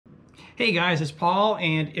Hey guys, it's Paul,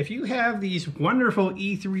 and if you have these wonderful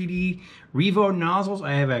E3D Revo nozzles,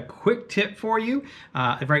 I have a quick tip for you.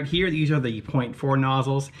 Right here, these are the 0.4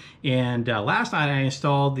 nozzles, and last night I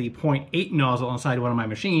installed the 0.8 nozzle inside one of my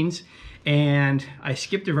machines, and I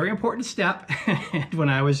skipped a very important step. And when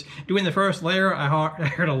I was doing the first layer, I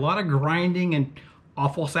heard a lot of grinding and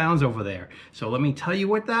awful sounds over there. So let me tell you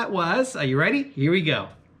what that was. Are you ready? Here we go.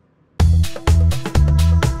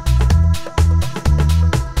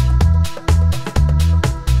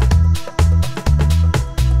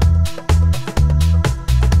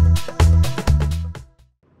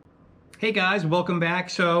 Hey guys, welcome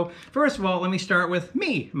back. So first of all, let me start with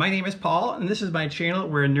me. My name is Paul, and this is my channel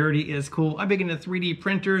where nerdy is cool. I'm big into 3D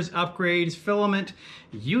printers, upgrades, filament,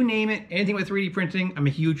 you name it, anything with 3D printing, I'm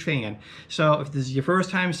a huge fan. So if this is your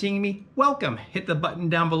first time seeing me, welcome. Hit the button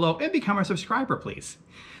down below and become a subscriber, please.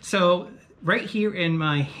 So right here in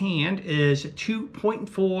my hand is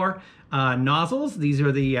 2.4 nozzles. These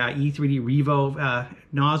are the E3D Revo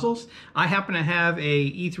nozzles. I happen to have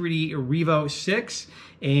a E3D Revo 6,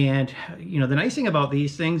 and you know, the nice thing about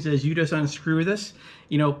these things is you just unscrew this,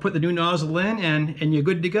 you know, put the new nozzle in and you're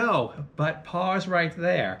good to go. But pause right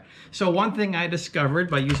there. So one thing I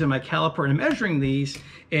discovered by using my caliper and measuring these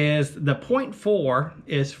is the 0.4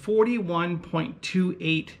 is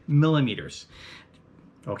 41.28 millimeters.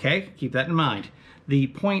 Okay, keep that in mind. The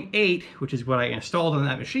 0.8, which is what I installed on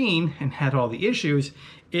that machine and had all the issues,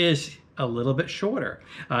 is a little bit shorter.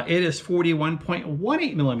 It is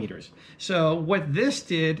 41.18 millimeters. So what this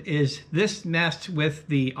did is this messed with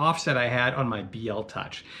the offset I had on my BL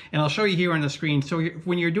Touch. And I'll show you here on the screen. So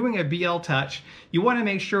when you're doing a BL Touch, you want to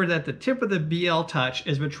make sure that the tip of the BL Touch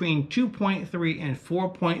is between 2.3 and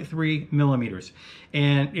 4.3 millimeters.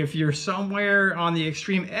 And if you're somewhere on the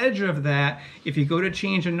extreme edge of that, if you go to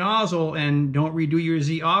change a nozzle and don't redo your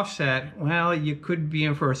Z offset, well, you could be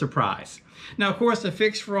in for a surprise. Now, of course, the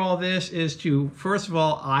fix for all this is to, first of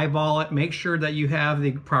all, eyeball it, make sure that you have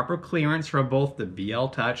the proper clearance for both the BL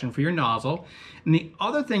Touch and for your nozzle. And the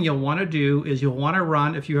other thing you'll want to do is you'll want to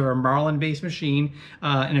run, if you have a Marlin-based machine,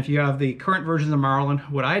 and if you have the current version of Marlin,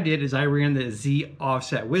 what I did is I ran the Z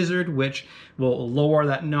Offset Wizard, which will lower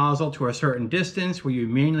that nozzle to a certain distance where you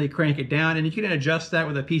manually crank it down, and you can adjust that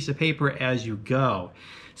with a piece of paper as you go.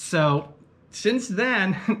 So since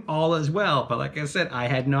then, all is well. But like I said, I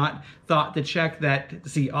had not thought to check that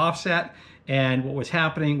Z offset. And what was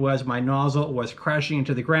happening was my nozzle was crashing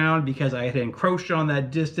into the ground because I had encroached on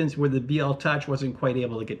that distance where the BL Touch wasn't quite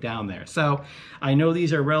able to get down there. So I know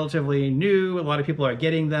these are relatively new. A lot of people are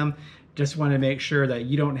getting them. Just want to make sure that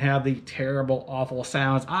you don't have the terrible, awful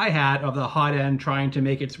sounds I had of the hot end trying to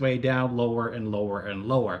make its way down lower and lower and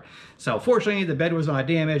lower. So fortunately, the bed was not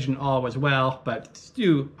damaged and all was well, but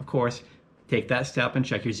do, of course, take that step and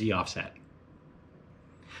check your Z offset.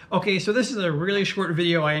 Okay, so this is a really short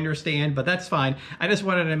video, I understand, but that's fine. I just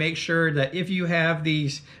wanted to make sure that if you have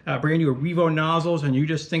these brand new Revo nozzles and you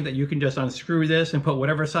just think that you can just unscrew this and put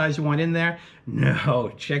whatever size you want in there,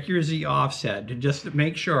 no, check your Z offset to just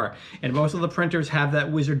make sure. And most of the printers have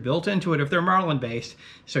that wizard built into it if they're Marlin based,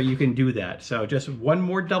 so you can do that. So just one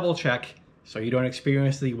more double check so you don't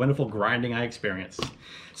experience the wonderful grinding I experienced.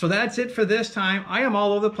 So that's it for this time. I am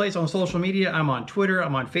all over the place on social media. I'm on Twitter,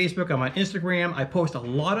 I'm on Facebook, I'm on Instagram. I post a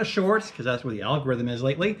lot of shorts because that's where the algorithm is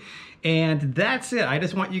lately. And that's it. I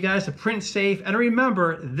just want you guys to print safe. And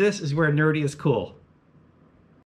remember, this is where nerdy is cool.